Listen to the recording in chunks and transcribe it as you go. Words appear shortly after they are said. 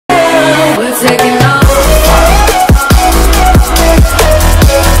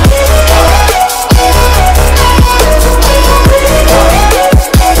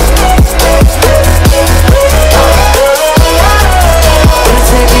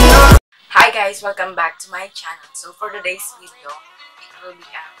guys, welcome back to my channel. So for today's video, it will be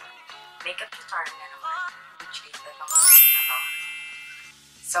a makeup tutorial na naman, which is itong na to.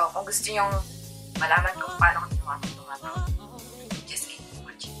 So kung gusto nyo malaman kung paano ko ginawa itong tumato, just keep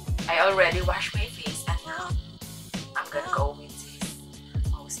watching. I already washed my face and now I'm gonna go with this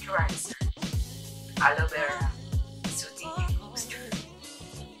moisturizer, Aloe Vera Soothing and Moisture.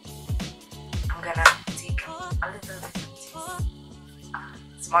 I'm gonna take a little bit of this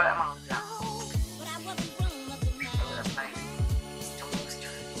small amount lang. I will apply this to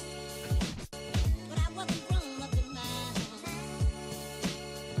moisture.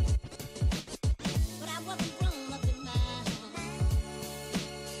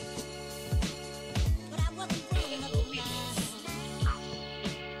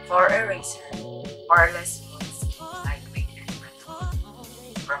 For eraser, or less smooth skin, lightweight and brittle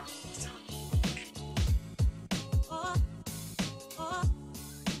from Mumuso.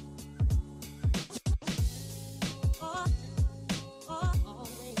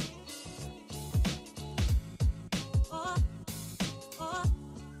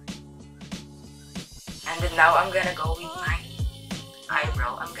 And then now I'm gonna go with my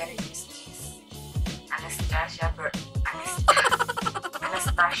eyebrow. I'm gonna use this Anastasia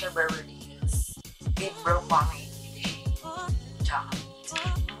Beverly Dipbrow Pomade in the shade Chocolate.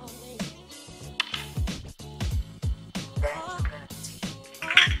 Then I'm gonna take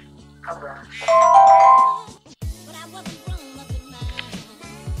a brush.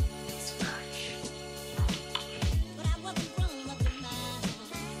 This brush.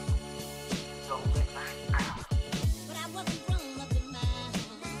 Go with my eyebrow.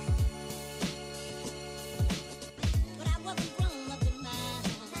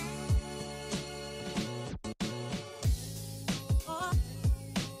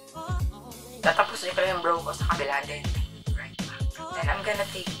 Tatapusin ko yung brow ko sa kabila din. Right back. Then I'm gonna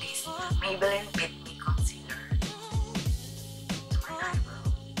take this Maybelline Fit Me Concealer to my eyebrow.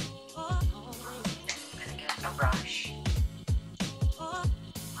 Then I'm gonna get a brush.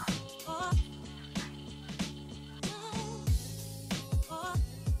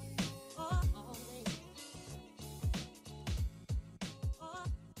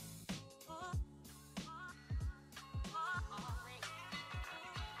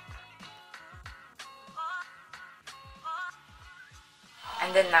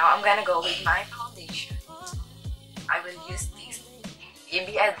 And then now I'm gonna go with my foundation. I will use this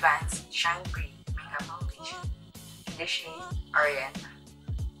EB Advanced Shine Cream Makeup Foundation in the shade Oriental.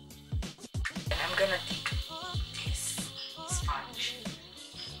 And I'm gonna take this sponge.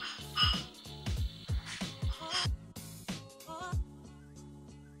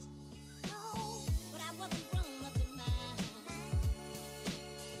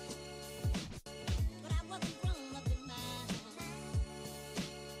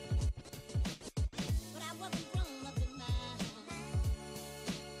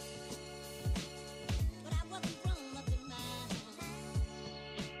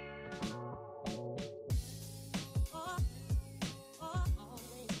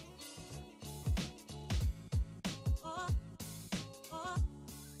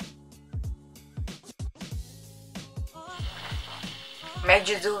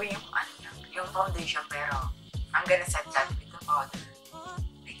 Medyo dewy yung foundation, pero I'm gonna set that with the powder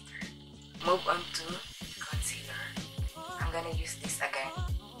later. Move on to concealer. I'm gonna use this again.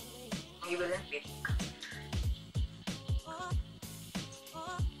 Maybelline Fit Me Concealer.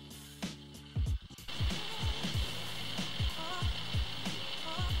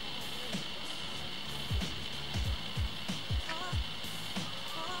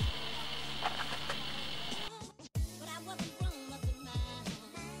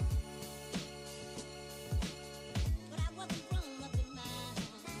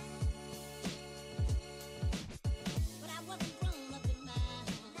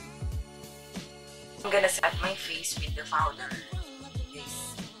 I'm gonna set my face with the powder.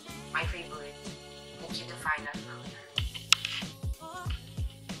 This, my favorite, Nikita Final Powder.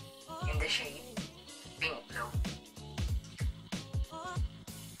 In the shade Pink Glow.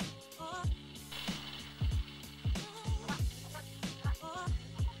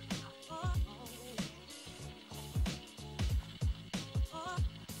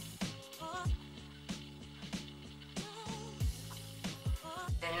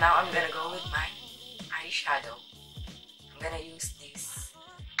 Then now I'm gonna go with my eyeshadow. I'm gonna use this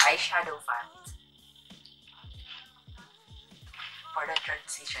eyeshadow fat for the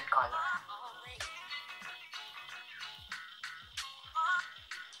transition color.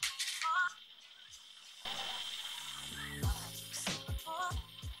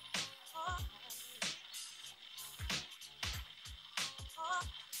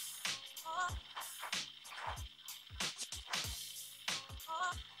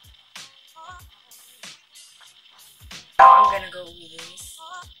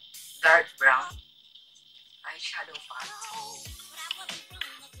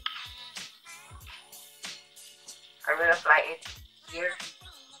 here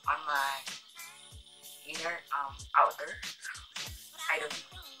on my inner outer. I don't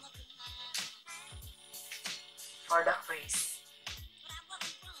know. For the crease.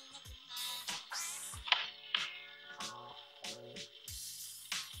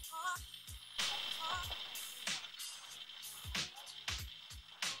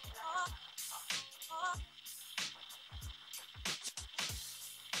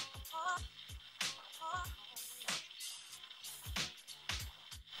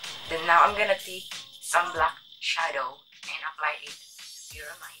 Then now I'm gonna take some black shadow and apply it here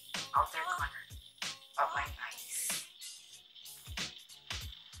on my outer corner of my eyes.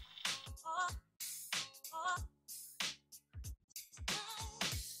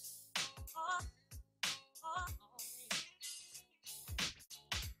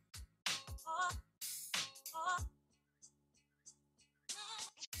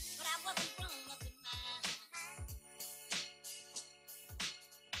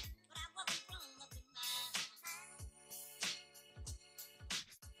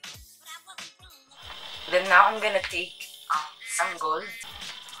 Then now I'm gonna take some gold.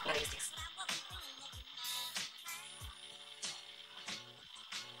 What is this?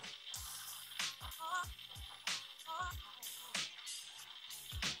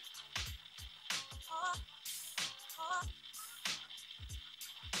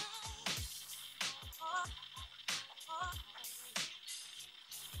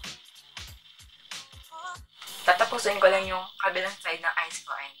 Tatapusin ko lang yung kabilang side ng eyes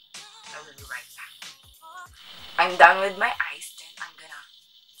ko and I will be right back. I'm done with my eyes, then I'm gonna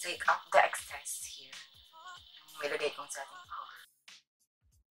take up the excess here. Nilagay kong setting powder.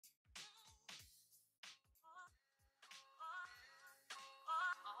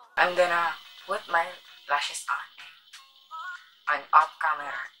 I'm gonna put my lashes on and off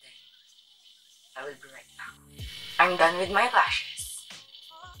camera, then I will be right back. I'm done with my lashes.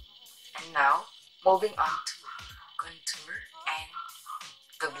 And now, moving on to contour and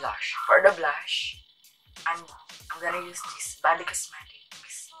the blush. For the blush, I'm gonna use this Body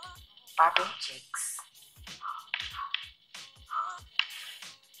Cosmetics Popping Cheeks.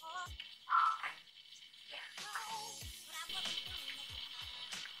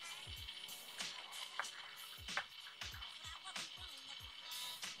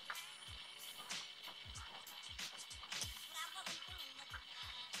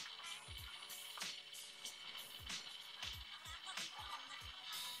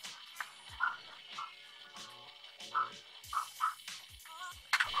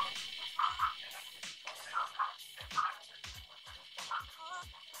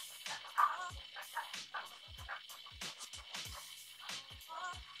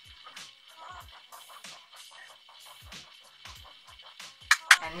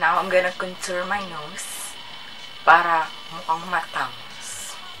 And now I'm gonna contour my nose para mukhang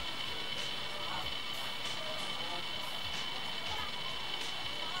matangos.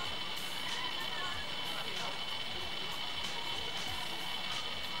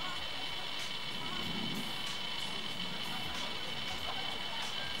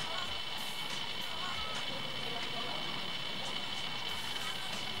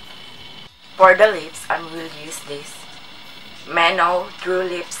 For the lips, I will use this Mano True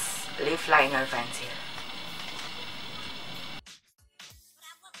Lips Lip Liner Pencil.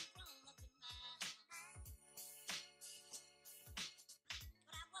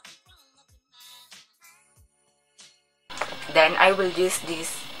 Then I will use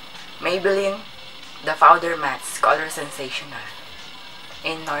this Maybelline The Powder Mattes Color Sensational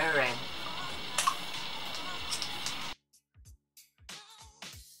in Noir Red.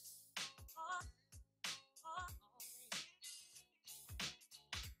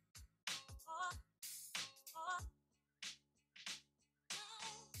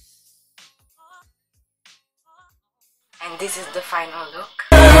 And this is the final look.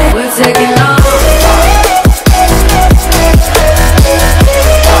 We're taking off.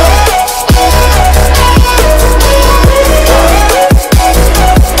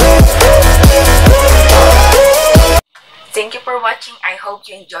 Thank you for watching. I hope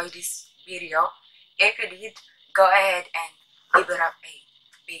you enjoyed this video. If you did, go ahead and give it up a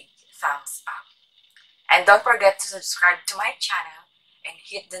big thumbs up. And don't forget to subscribe to my channel and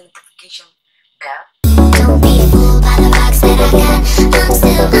hit the notification bell. Don't be fooled by the box that I got.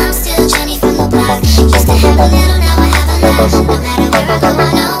 I'm still Johnny from the block. Used to have a little, now I have a lot. No matter